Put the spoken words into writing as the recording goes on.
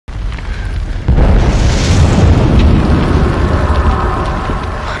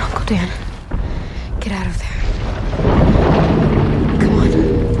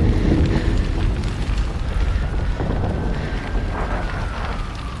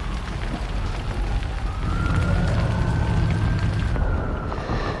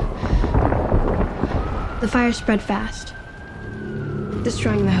fire spread fast,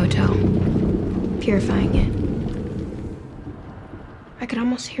 destroying the hotel, purifying it. I could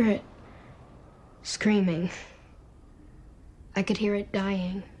almost hear it screaming. I could hear it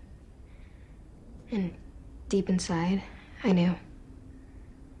dying. And deep inside, I knew.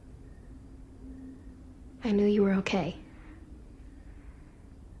 I knew you were okay.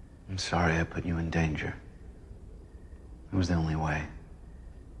 I'm sorry I put you in danger. It was the only way.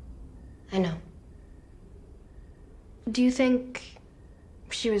 I know. Do you think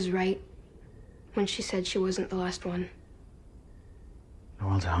she was right when she said she wasn't the last one? The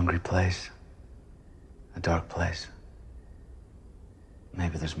world's a hungry place. A dark place.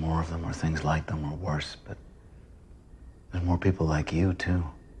 Maybe there's more of them, or things like them, or worse, but there's more people like you, too.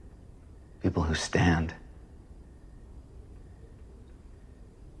 People who stand.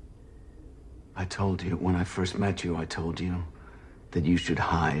 I told you, when I first met you, I told you that you should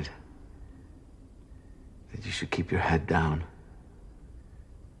hide. That you should keep your head down.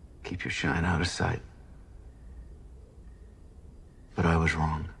 Keep your shine out of sight. But I was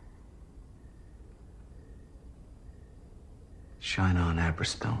wrong. Shine on, Abra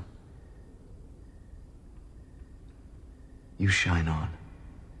Stone. You shine on.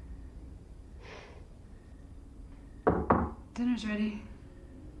 Dinner's ready.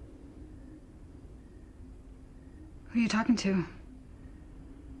 Who are you talking to?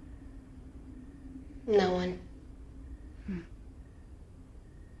 No one.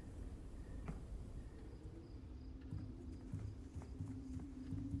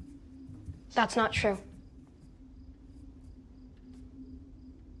 That's not true.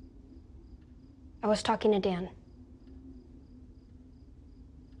 I was talking to Dan.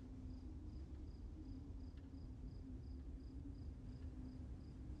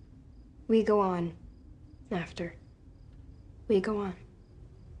 We go on after. We go on.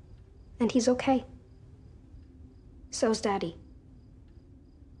 And he's okay. So's Daddy.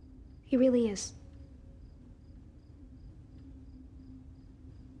 He really is.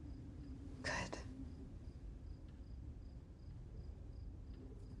 Good.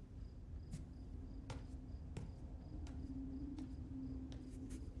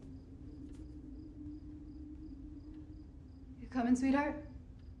 You coming, sweetheart?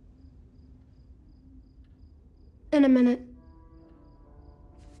 In a minute.